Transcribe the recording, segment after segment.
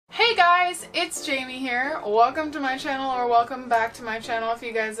guys, it's Jamie here. Welcome to my channel, or welcome back to my channel if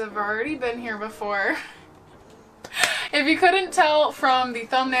you guys have already been here before. If you couldn't tell from the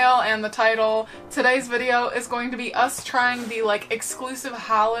thumbnail and the title, today's video is going to be us trying the exclusive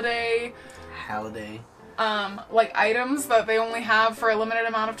holiday items that they only have for a limited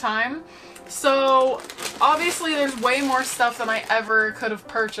amount of time. So obviously there's way more stuff than I ever could have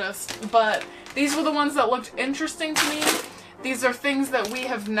purchased, but these were the ones that looked interesting to me. These are things that we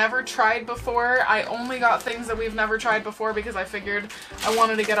have never tried before. I only got things that we've never tried before because I figured I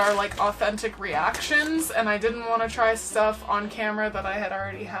wanted to get our authentic reactions, and I didn't want to try stuff on camera that I had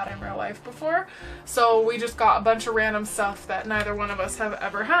already had in real life before. So we just got a bunch of random stuff that neither one of us have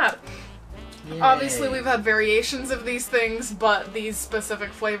ever had. Yay. Obviously we've had variations of these things, but these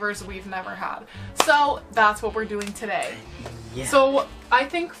specific flavors we've never had. So that's what we're doing today. Yeah. So I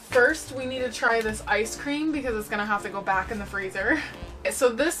think first we need to try this ice cream because it's gonna have to go back in the freezer. So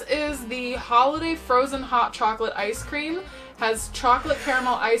this is the holiday frozen hot chocolate ice cream. Has chocolate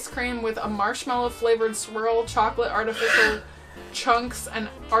caramel ice cream with a marshmallow flavored swirl, chocolate artificial chunks, and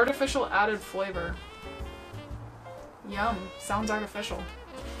artificial added flavor. Yum. Sounds artificial.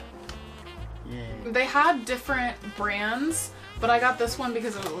 Yay. They had different brands, but I got this one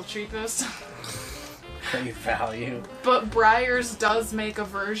because it was the cheapest. Great value. But Breyers does make a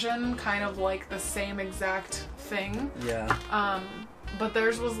version kind of like the same exact thing. Yeah. But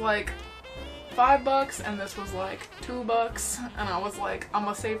theirs was like $5 and this was like $2, and I was like, I'm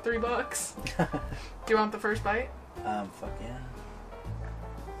gonna save $3. Do you want the first bite? Fuck yeah.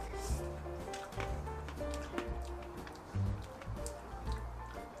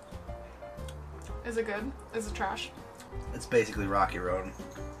 Is it good? Is it trash? It's basically Rocky Road.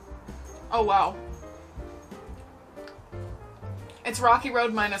 Oh wow. It's Rocky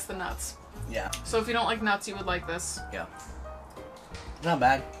Road minus the nuts. Yeah. So if you don't like nuts, you would like this. Yeah. Not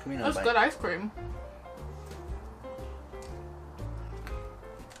bad. That's good ice cream.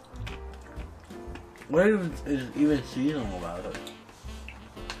 What is even seasonal about it?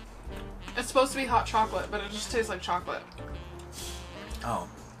 It's supposed to be hot chocolate, but it just tastes like chocolate. Oh.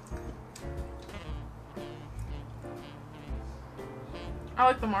 I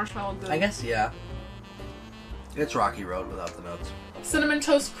like the marshmallow good. I guess, yeah. It's Rocky Road without the nuts. Cinnamon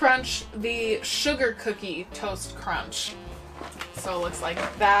Toast Crunch, the Sugar Cookie Toast Crunch. So it looks like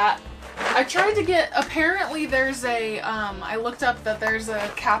that. I tried to get, apparently there's a, I looked up that there's a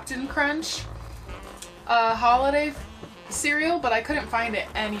Captain Crunch holiday cereal, but I couldn't find it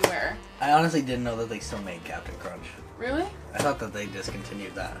anywhere. I honestly didn't know that they still made Captain Crunch. Really? I thought that they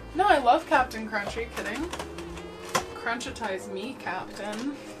discontinued that. No, I love Captain Crunch. Are you kidding? Crunchitize me,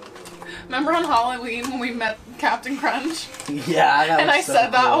 Captain. Remember on Halloween when we met Captain Crunch? Yeah, that and was I so said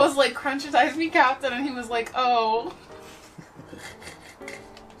cool. that, I was like, Crunchitize me, Captain, and he was like, oh.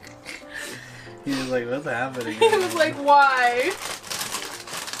 He was like, what's happening? He was like, why?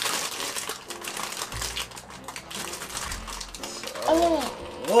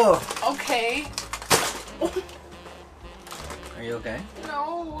 Oh. Okay. Are you okay?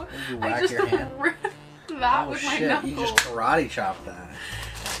 No. Did you whack your hand? That with my knuckle. You just karate chopped that.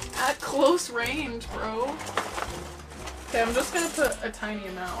 At close range, bro. Okay, I'm just gonna put a tiny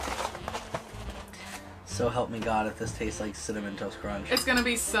amount. So help me God if this tastes like Cinnamon Toast Crunch. It's gonna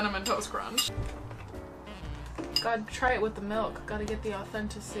be Cinnamon Toast Crunch. God, try it with the milk. Gotta get the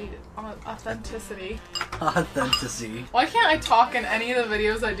authenticity. Authenticity. Why can't I talk in any of the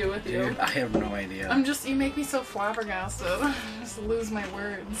videos I do with you? Dude, I have no idea. You make me so flabbergasted. I just lose my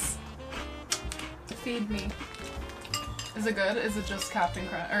words. Feed me. Is it good? Is it just Captain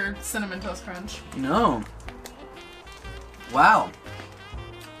Crunch or Cinnamon Toast Crunch? No. Wow.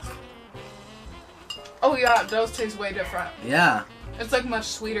 Oh yeah, those taste way different. Yeah. It's like much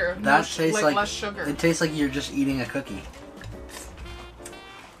sweeter. That tastes like less sugar. It tastes like you're just eating a cookie.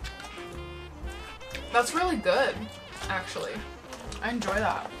 That's really good, actually. I enjoy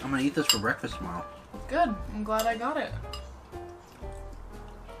that. I'm gonna eat this for breakfast tomorrow. Good. I'm glad I got it.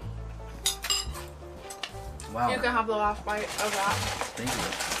 Wow. You can have the last bite of that. Thank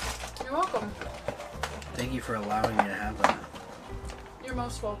you. You're welcome. Thank you for allowing me to have that. You're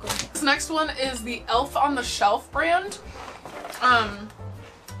most welcome. This next one is the Elf on the Shelf brand.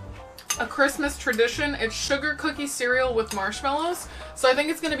 A Christmas tradition. It's sugar cookie cereal with marshmallows. So I think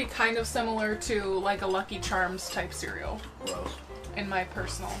it's going to be kind of similar to like a Lucky Charms type cereal. Gross. In my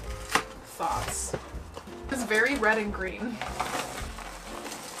personal thoughts. It's very red and green.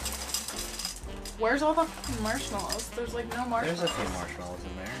 Where's all the marshmallows? There's like no marshmallows. There's a few marshmallows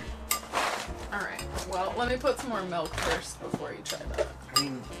in there. Alright, well, let me put some more milk first before you try that. I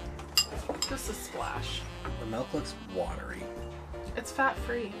mean, just a splash. The milk looks watery. It's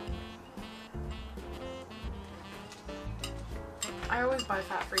fat-free. I always buy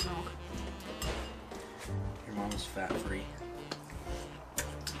fat-free milk. Your mom is fat-free.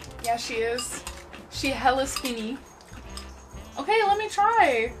 Yeah, she is. She hella skinny. Okay, let me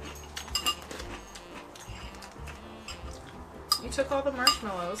try. You took all the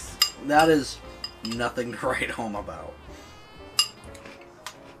marshmallows. That is nothing to write home about.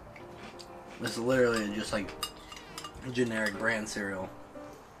 This is literally just like generic brand cereal.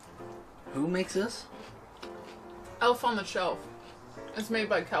 Who makes this? Elf on the Shelf. It's made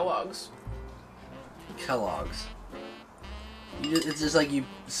by Kellogg's. Kellogg's. It's just like you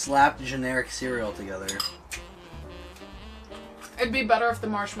slapped generic cereal together. It'd be better if the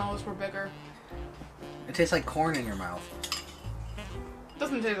marshmallows were bigger. It tastes like corn in your mouth. It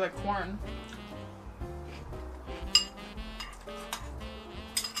doesn't taste like corn.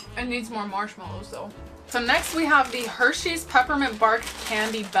 It needs more marshmallows though. So next we have the Hershey's Peppermint Bark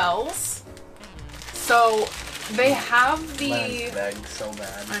Candy Bells. So they have the... Len's begged so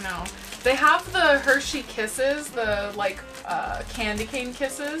bad. I know. They have the Hershey Kisses, the like candy cane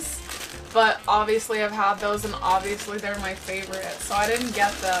kisses, but obviously I've had those and obviously they're my favorite. So I didn't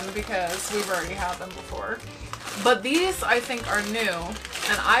get them because we've already had them before. But these I think are new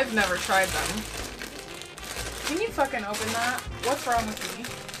and I've never tried them. Can you fucking open that? What's wrong with me?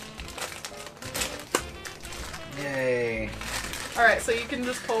 Yay. Alright, so you can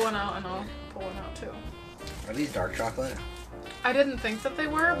just pull one out and I'll pull one out too. Are these dark chocolate? I didn't think that they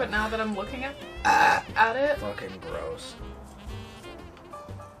were, but now that I'm looking at it. Fucking gross.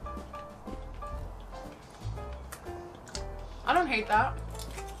 I don't hate that.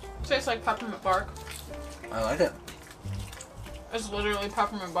 Tastes like peppermint bark. I like it. It's literally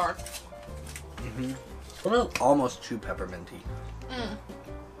peppermint bark. Mm-hmm. Well, almost too pepperminty. Mm.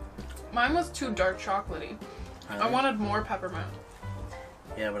 Mine was too dark chocolatey. I wanted more peppermint.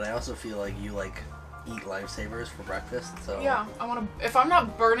 Yeah, but I also feel like you like eat lifesavers for breakfast, so... Yeah, I want to... If I'm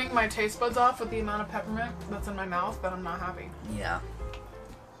not burning my taste buds off with the amount of peppermint that's in my mouth, then I'm not happy. Yeah.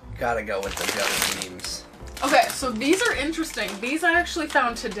 Gotta go with the jelly beans. Okay, so these are interesting. These I actually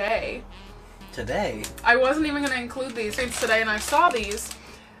found today. Today? I wasn't even going to include these today, and I saw these.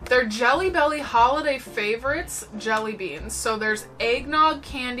 They're Jelly Belly Holiday Favorites jelly beans. So there's eggnog,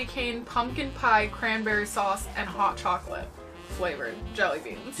 candy cane, pumpkin pie, cranberry sauce, and hot chocolate flavored jelly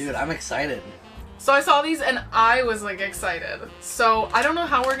beans. Dude, I'm excited. So I saw these and I was like excited. So I don't know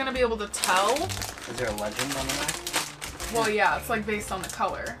how we're gonna be able to tell. Is there a legend on the back? Well, yeah, it's like based on the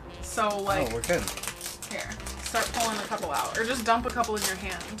color. So like, oh, we're good. Here, start pulling a couple out, or just dump a couple in your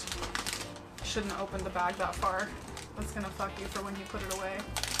hand. Shouldn't have opened the bag that far. That's gonna fuck you for when you put it away.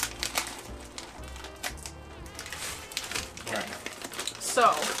 Okay.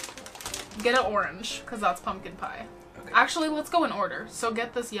 So get an orange because that's pumpkin pie. Okay. Actually, let's go in order. So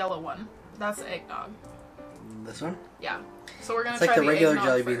get this yellow one. That's eggnog. This one? Yeah. So we're gonna it's try like the regular eggnog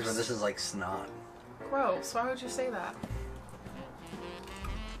jelly first. beans, but this is like snot. Gross. Why would you say that?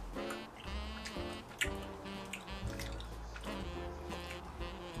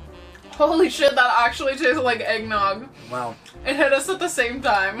 Holy shit, that actually tastes like eggnog. Wow. It hit us at the same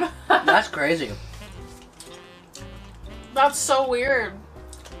time. That's crazy. That's so weird.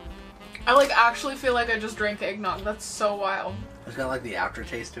 I like actually feel like I just drank eggnog. That's so wild. It's got like the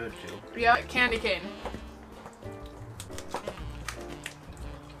aftertaste to it too. Yeah, candy cane.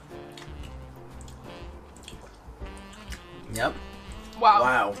 Yep. Wow.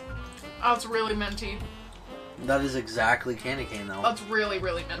 Wow. That's really minty. That is exactly candy cane though. That's really,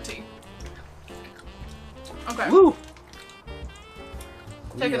 really minty. Okay. Woo!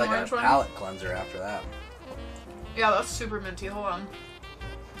 Take an like orange a one. palate cleanser after that. Yeah, that's super minty. Hold on.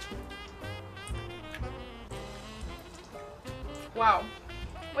 Wow.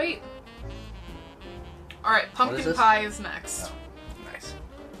 Wait. Alright, pumpkin pie is next. Oh, nice.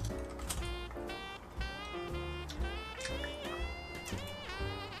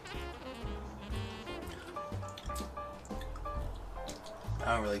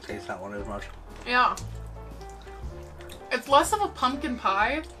 I don't really taste that one as much. Yeah. It's less of a pumpkin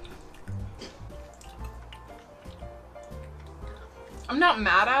pie. I'm not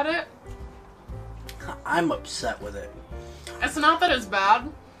mad at it. I'm upset with it. It's not that it's bad.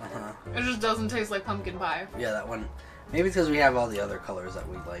 Uh-huh. It just doesn't taste like pumpkin pie. Yeah, that one. Maybe it's because we have all the other colors that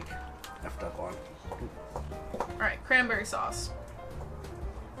we like effed up on. Alright, cranberry sauce.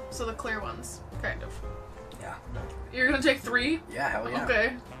 So the clear ones, kind of. Yeah. You're gonna take 3? Yeah, hell yeah.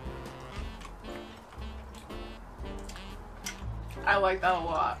 Okay. I like that a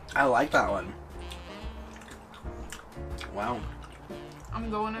lot. I like that one. Wow. I'm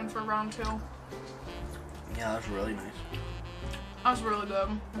going in for round 2. Yeah, that's really nice. That was really good.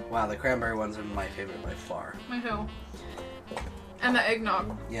 Wow, the cranberry ones are my favorite by far. Me too. And the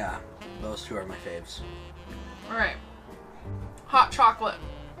eggnog. Yeah, those two are my faves. Alright. Hot chocolate.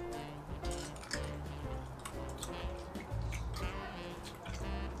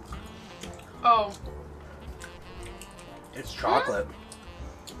 Oh. It's chocolate.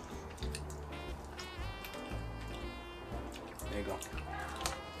 There you go.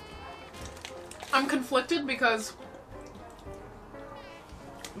 I'm conflicted because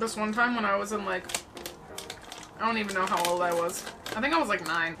this one time when I was in like, I don't even know how old I was. I think I was like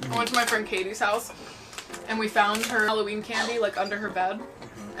 9. I went to my friend Katie's house and we found her Halloween candy like under her bed.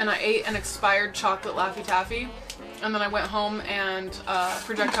 And I ate an expired chocolate Laffy Taffy. And then I went home and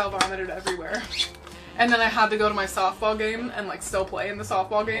projectile vomited everywhere. And then I had to go to my softball game and like still play in the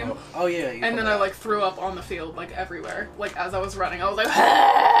softball game. Oh yeah. And then I like threw up on the field like everywhere. Like as I was running, I was like,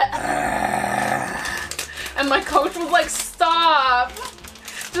 and my coach was like, "Stop!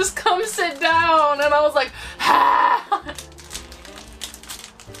 Just come sit down." And I was like,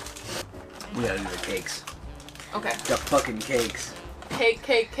 we gotta do the cakes. Okay. The fucking cakes.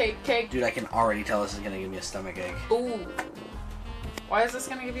 Cake. Dude, I can already tell this is gonna give me a stomach ache. Ooh. Why is this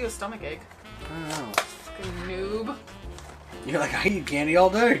gonna give you a stomach ache? I don't know. Fucking noob. You're like, I eat candy all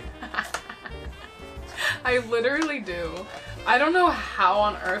day. I literally do. I don't know how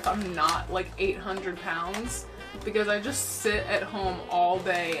on earth I'm not like 800 pounds because I just sit at home all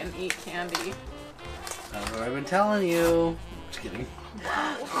day and eat candy. That's what I've been telling you. Just kidding.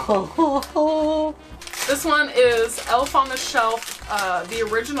 Wow. This one is Elf on the Shelf, the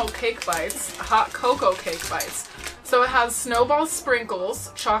original cake bites, hot cocoa cake bites. So it has snowball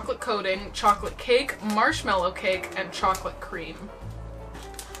sprinkles, chocolate coating, chocolate cake, marshmallow cake, and chocolate cream.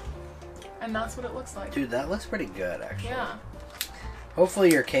 And that's what it looks like. Dude, that looks pretty good, actually. Yeah.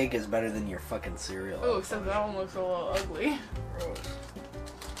 Hopefully your cake is better than your fucking cereal. Oh, except that one looks a little ugly. Gross.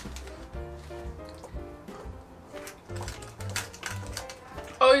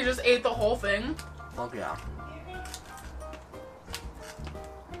 Oh, you just ate the whole thing? Fuck yeah.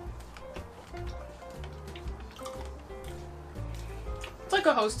 It's like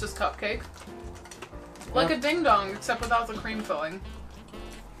a Hostess cupcake. Like a ding dong, except without the cream filling.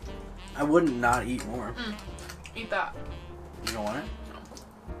 I wouldn't not eat more. Eat that. You don't want it?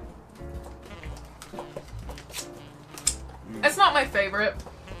 It's not my favorite.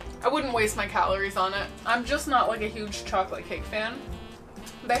 I wouldn't waste my calories on it. I'm just not like a huge chocolate cake fan.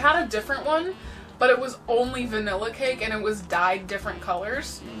 They had a different one, but it was only vanilla cake and it was dyed different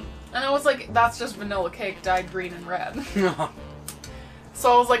colors. And I was like, that's just vanilla cake dyed green and red.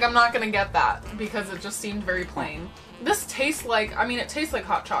 So I was like, I'm not gonna get that because it just seemed very plain. This tastes like, I mean, it tastes like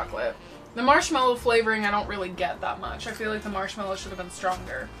hot chocolate. The marshmallow flavoring I don't really get that much. I feel like the marshmallow should have been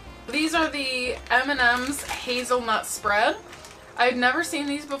stronger. These are the M&M's hazelnut spread. I'd never seen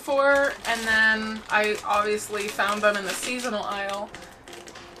these before, and then I obviously found them in the seasonal aisle,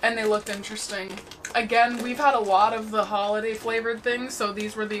 and they looked interesting. Again, we've had a lot of the holiday flavored things, so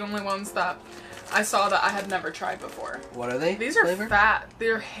these were the only ones that I saw that I had never tried before. What are they? These are flavored? fat.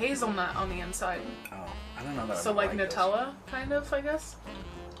 They're hazelnut on the inside. Oh, I don't know that. So like Nutella, kind of, I guess.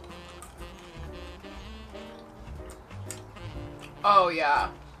 Oh yeah.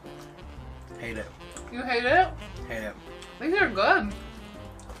 Hate it. You hate it? Hate it. These are good.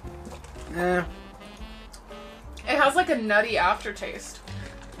 Eh. It has like a nutty aftertaste.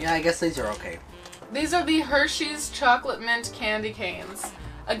 Yeah, I guess these are okay. These are the Hershey's Chocolate Mint Candy Canes.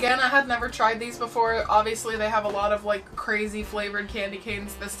 Again, I had never tried these before. Obviously, they have a lot of like crazy flavored candy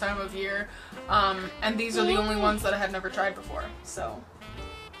canes this time of year. And these are the only ones that I had never tried before. So,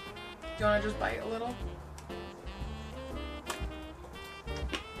 do you want to just bite a little?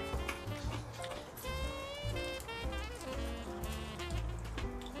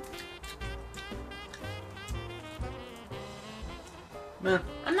 Meh.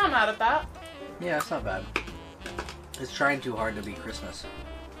 I'm not mad at that. Yeah, it's not bad. It's trying too hard to be Christmas.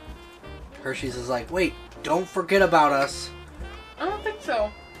 Hershey's is like, wait, don't forget about us. I don't think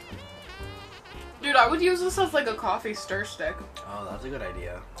so. Dude, I would use this as like a coffee stir stick. Oh, that's a good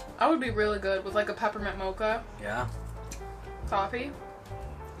idea. That would be really good with like a peppermint mocha Yeah. coffee.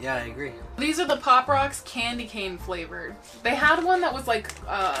 Yeah, I agree. These are the Pop Rocks candy cane flavored. They had one that was like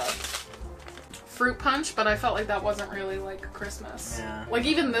fruit punch, but I felt like that wasn't really like Christmas. Yeah. Like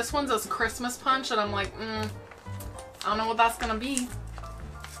even this one says Christmas punch, and I'm like, I don't know what that's gonna be.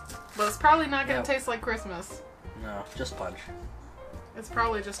 But it's probably not gonna taste like Christmas. No, just punch. It's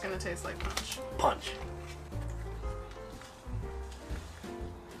probably just gonna taste like punch. Punch.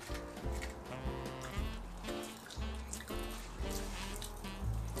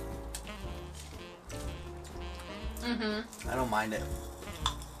 I don't mind it.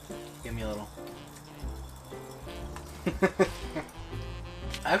 Give me a little.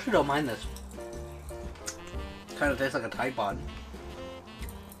 I actually don't mind this. Kind of tastes like a Tide Pod.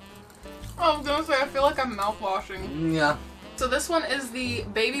 I was gonna say, I feel like I'm mouthwashing. Yeah. So this one is the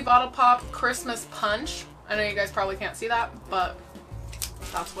Baby Bottle Pop Christmas Punch. I know you guys probably can't see that, but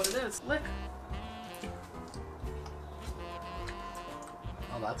that's what it is. Lick.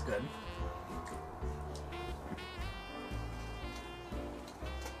 Oh, that's good.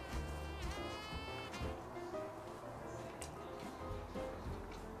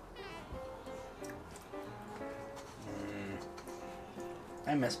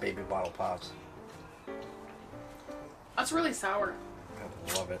 I miss Baby Bottle Pops. That's really sour.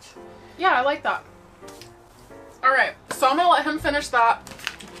 I love it. Yeah, I like that. Alright, so I'm gonna let him finish that.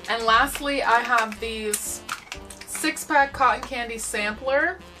 And lastly, I have these 6-pack cotton candy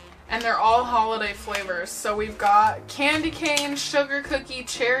sampler. And they're all holiday flavors. So we've got candy cane, sugar cookie,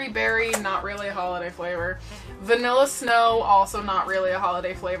 cherry berry, not really a holiday flavor. Vanilla snow, also not really a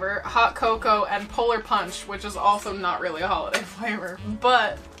holiday flavor. Hot cocoa, and polar punch, which is also not really a holiday flavor.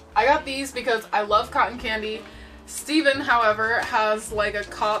 But I got these because I love cotton candy. Steven, however, has like a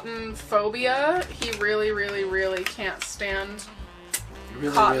cotton phobia. He really, really, really can't stand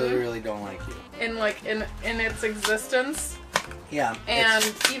cotton really don't like you. in its existence. Yeah.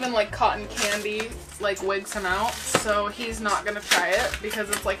 And even like cotton candy like wigs him out, so he's not gonna try it because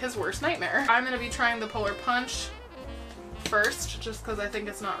it's like his worst nightmare. I'm gonna be trying the Polar Punch first, just because I think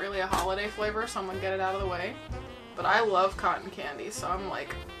it's not really a holiday flavor, so I'm gonna get it out of the way. But I love cotton candy, so I'm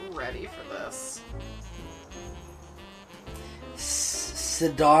like ready for this.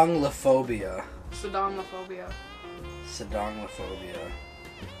 Sedonglophobia. Sedonglophobia. Sedonglophobia.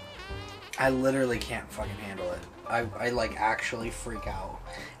 I literally can't fucking handle it. I like actually freak out.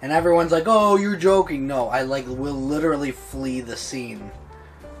 And everyone's like, oh, you're joking. No, I like will literally flee the scene.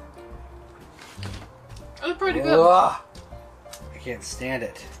 It's pretty good. Ugh. I can't stand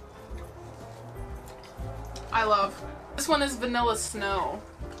it. I love. This one is vanilla snow.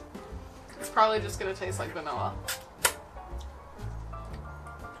 It's probably just gonna taste like vanilla.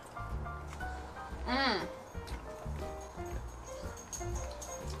 Mmm.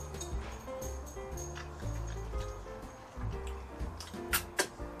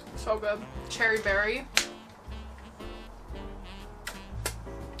 So good. Cherry berry.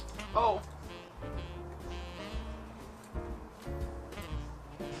 Oh.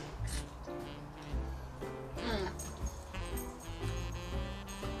 Mmm.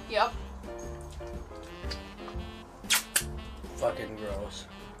 Yep. Fucking gross.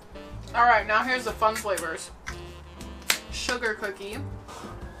 Alright, now here's the fun flavors. Sugar cookie.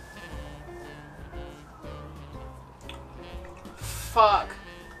 Fuck.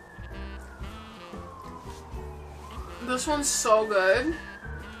 This one's so good.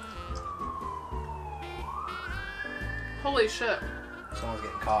 Holy shit. Someone's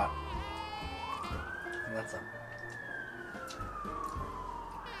getting caught. That's them.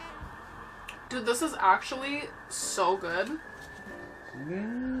 Dude, this is actually so good.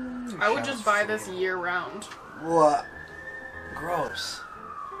 I would just buy this year round. What? Gross.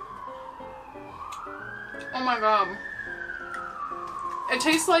 Oh my god. It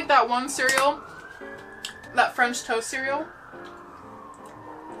tastes like that one cereal. That French toast cereal.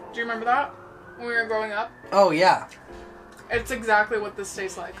 Do you remember that? When we were growing up? Oh, yeah. It's exactly what this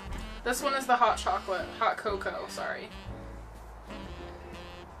tastes like. This one is the hot chocolate. Hot cocoa, sorry.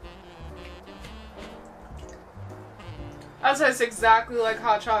 That tastes exactly like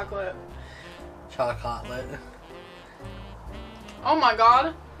hot chocolate. Chocolate. Oh my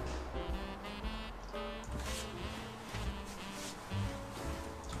god.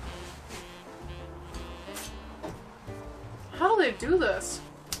 How do they do this?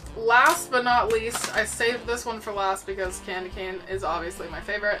 Last but not least, I saved this one for last because candy cane is obviously my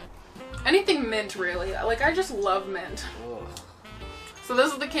favorite. Anything mint, really. Like, I just love mint. Ugh. So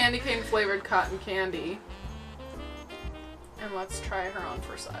this is the candy cane flavored cotton candy. And let's try her on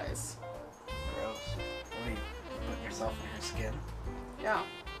for size. Gross. What are you putting yourself in your skin? Yeah.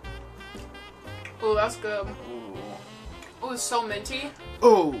 Ooh, that's good. Ooh. Ooh, it's so minty.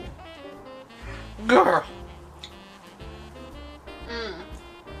 Ooh. Girl. Mmm.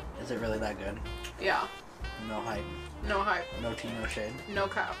 Is it really that good? Yeah. No hype. No hype. No tea, no shade. No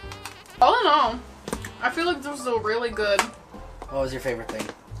cap. All in all, I feel like this was a really good... What was your favorite thing?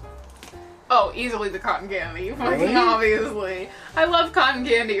 Oh, easily the cotton candy. Really? Obviously. I love cotton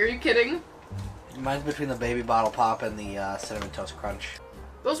candy. Are you kidding? Mine's between the Baby Bottle Pop and the Cinnamon Toast Crunch.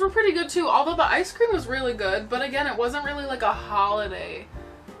 Those were pretty good too, although the ice cream was really good, but again, it wasn't really like a holiday.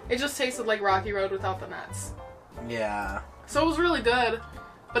 It just tasted like Rocky Road without the nuts. Yeah. So it was really good,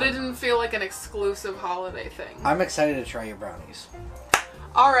 but it didn't feel like an exclusive holiday thing. I'm excited to try your brownies.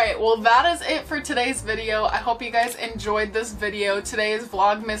 Alright, well that is it for today's video. I hope you guys enjoyed this video. Today is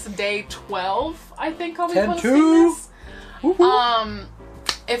Vlogmas Day 12, I think I'll be posting this.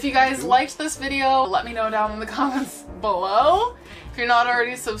 If you guys liked this video, let me know down in the comments below. If you're not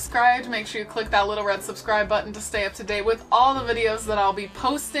already subscribed, make sure you click that little red subscribe button to stay up to date with all the videos that I'll be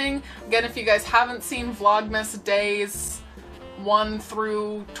posting. Again, if you guys haven't seen Vlogmas Days 1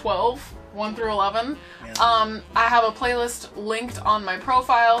 through 12, 1 through 11, I have a playlist linked on my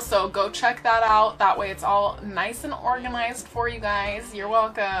profile, so go check that out. That way it's all nice and organized for you guys. You're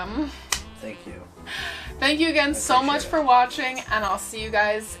welcome. Thank you. Thank you again so much for watching, and I'll see you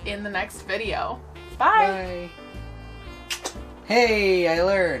guys in the next video. Bye! Bye. Hey, I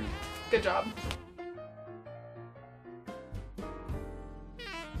learned. Good job.